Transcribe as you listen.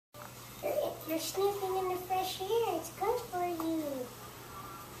You're sniffing in the fresh air. It's good for you.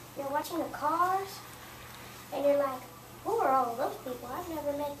 You're watching the cars, and you're like, who are all those people? I've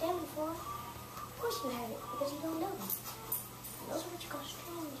never met them before. Of course you haven't, because you don't know them. And those are what you call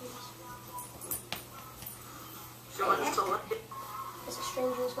strangers. So what's the what? It's a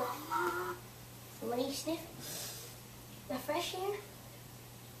stranger as well. And when you sniff the fresh air,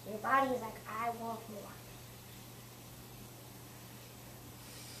 your body is like, I want more.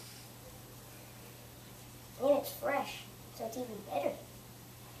 And it's fresh, so it's even better.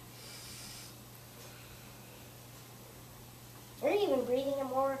 You're even breathing it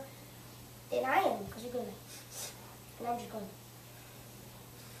more than I am, because you're going like, and I'm just going.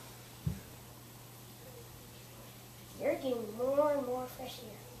 You're getting more and more fresh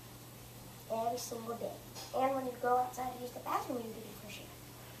air every single day. And when you go outside to use the bathroom, you're getting fresh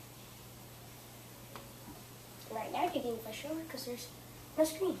air. Right now you're getting fresh air because there's no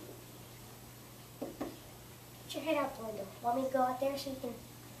screen. Put your head out the window. Want me to go out there so you can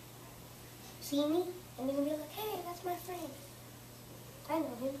see me? And you can be like, hey, that's my friend. I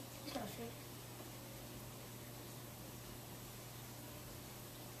know him. He's not straight.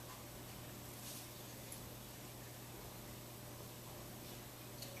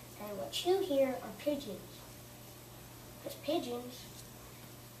 And what you hear are pigeons. Because pigeons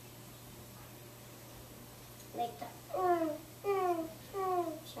make the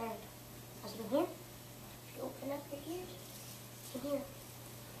sound. As you can hear, if you open up your ears, you can hear.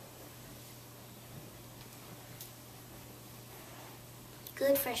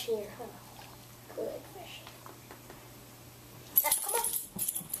 Good fresh air, huh? Good fresh air. Come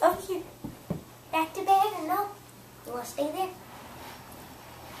on. Over here. Back to bed or no? You want to stay there?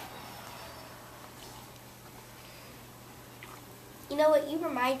 You know what? You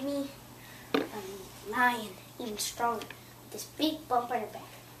remind me of a lion, even stronger, with this big bump on her back.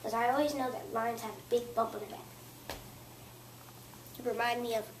 Because I always know that lions have a big bump on their back. You remind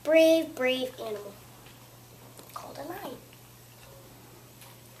me of a brave, brave animal called a lion.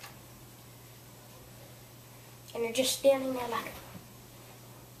 And you're just standing there like,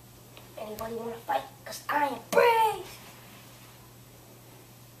 anybody want to fight? Because I am brave.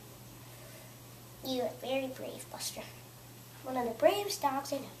 You are very brave, Buster. One of the bravest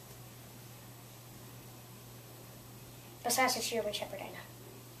dogs I know. Besides the German Shepherd I know.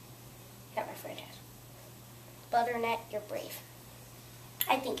 That my friend has. But other than that, you're brave.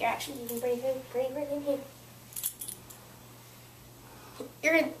 I think you're actually even braver than him.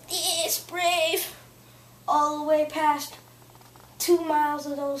 You're this brave. All the way past 2 miles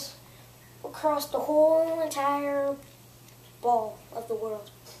of those across the whole entire ball of the world.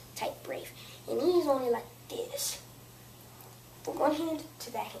 Type brave. And he's only like this. From one hand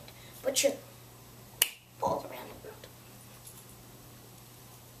to that hand. But you're all around the world.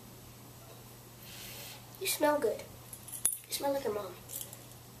 You smell good. You smell like your mom.